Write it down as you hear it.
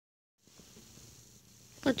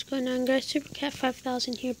What's going on, guys? Supercat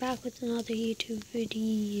 5000 here, back with another YouTube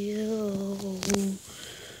video.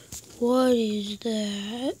 What is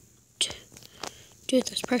that? Dude,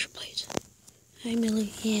 those pressure plates. Hi,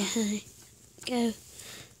 Millie. Yeah, hi. Go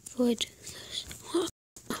avoid those. What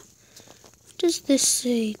does this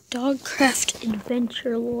say? Dogcraft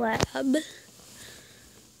Adventure Lab.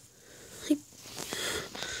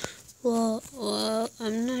 Well,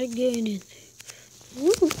 I'm not getting it.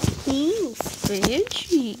 Ooh,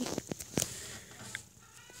 fancy.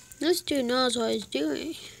 This dude knows what he's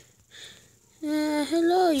doing.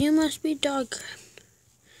 Hello, you must be Dogcraft.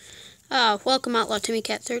 Welcome Outlaw Timmy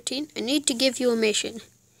Cat 13. I need to give you a mission.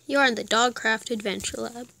 You are in the Dogcraft Adventure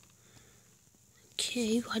Lab.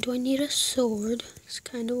 Okay, why do I need a sword? It's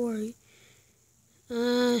kind of worried.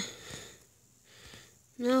 Now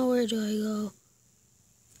where do I go?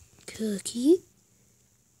 Cookie?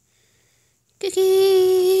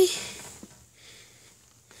 Cookie!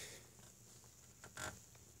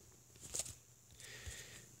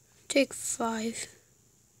 Take 5.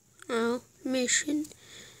 Mission.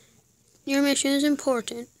 Your mission is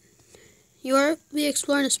important. You are be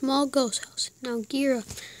exploring a small ghost house. Now gear up.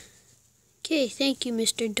 Okay, thank you,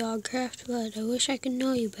 Mr. Dogcraft, but I wish I could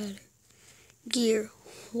know you better. Gear.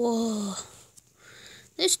 Whoa.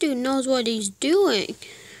 This dude knows what he's doing.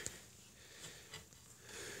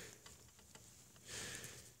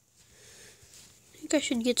 I think I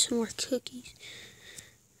should get some more cookies.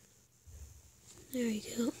 There we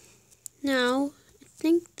go. Now, I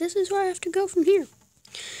think this is where I have to go from here.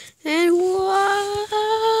 And whoa!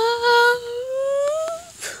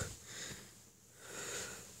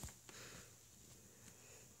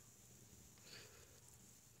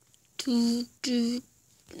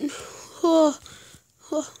 Whoa.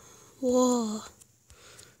 Whoa.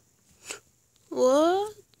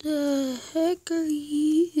 What the heck are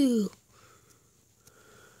you?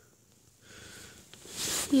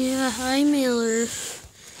 Yeah, hi Miller.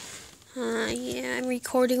 Yeah, I'm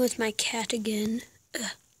recording with my cat again.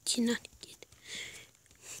 Cannot get.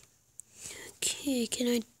 Okay, can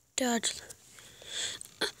I dodge?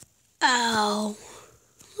 Ow.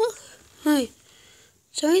 Hey,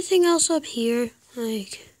 is there anything else up here?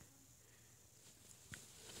 Like,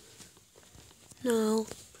 no.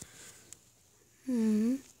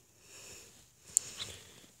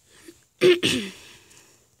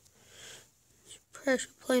 Pressure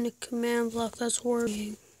playing a command block, that's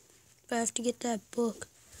worrying. But I have to get that book.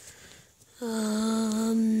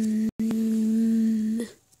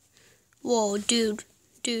 Whoa, dude,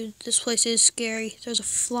 this place is scary. There's a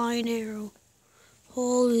flying arrow.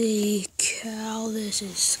 Holy cow, this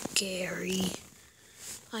is scary.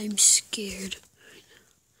 I'm scared.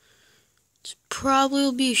 This probably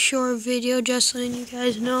will be a short video, just letting you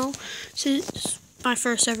guys know. This is my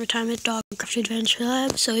first ever time at Dogcraft Adventure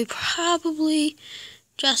Lab, so he probably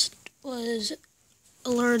just was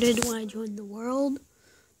alerted when I joined the world.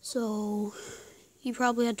 So he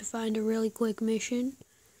probably had to find a really quick mission.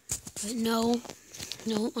 But no,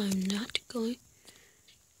 I'm not going.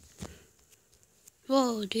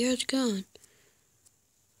 Whoa, deer's gone.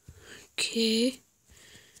 Okay.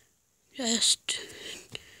 Just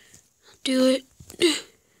do it.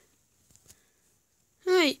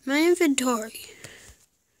 Alright, my inventory.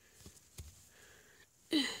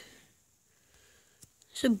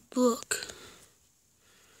 It's a book.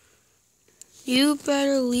 You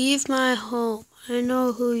better leave my home. I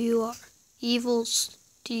know who you are. Evil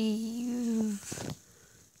Steve.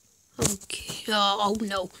 Okay. Oh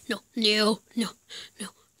no,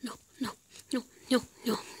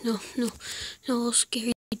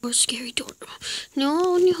 scary door.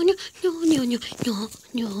 No.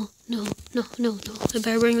 I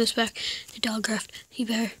better bring this back to Dogcraft. You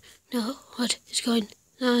better know what is going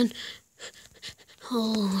on.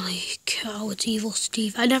 Holy cow, it's Evil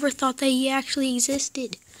Steve. I never thought that he actually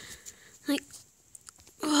existed. Like,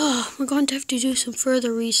 we're going to have to do some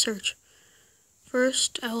further research.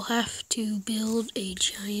 First, I will have to build a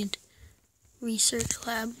giant research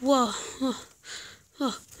lab. Whoa.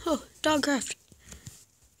 Dogcraft.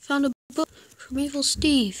 Found a book from Evil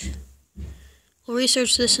Steve. We'll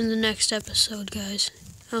research this in the next episode, guys.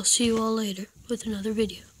 I'll see you all later with another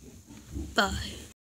video. Bye.